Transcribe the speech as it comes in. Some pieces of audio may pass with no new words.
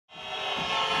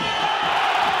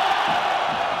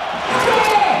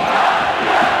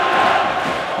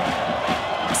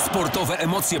Sportowe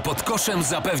emocje pod koszem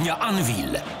zapewnia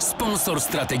Anwil, sponsor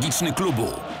strategiczny klubu.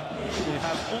 We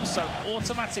have also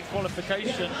automatic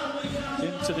qualification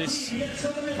into this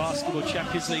Basketball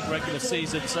Champions League regular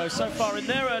season. So far in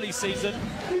their early season,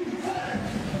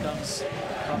 comes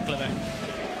Włocławek.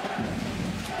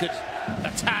 Good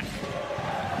attack.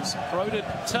 Broden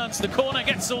turns the corner,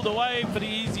 gets all the way for the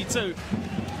easy two.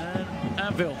 And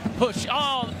Anwil push.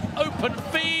 Oh, open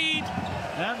feed.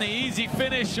 And the easy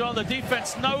finish on the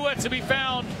defense, nowhere to be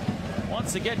found.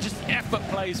 Once again, just effort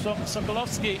plays from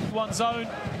Sokolowski, one zone.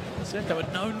 Said they were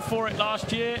known for it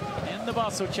last year in the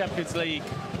Basketball Champions League.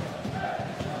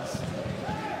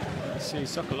 Let's see,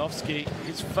 Sokolowski,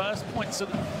 his first points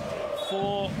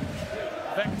for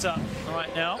Vechta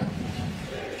right now.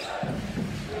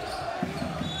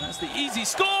 That's the easy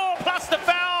score, plus the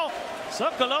foul.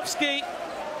 Sokolowski.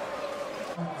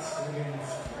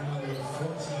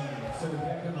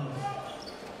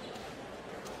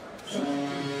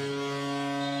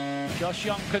 Josh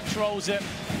Young controls it.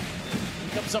 He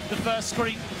comes off the first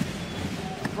screen,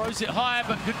 throws it high,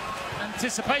 but good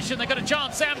anticipation. They got a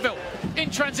chance. Anvil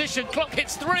in transition. Clock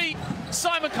hits 3.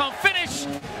 Simon can't finish.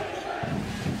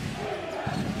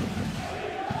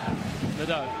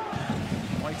 Ledo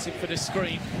waiting for the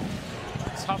screen.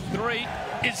 Tough 3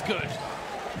 is good.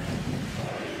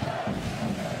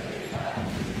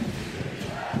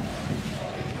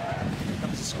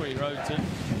 Comes the screen, Roden.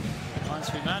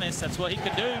 Finds Manis, that's what he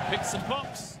can do. Picks and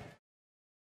pops.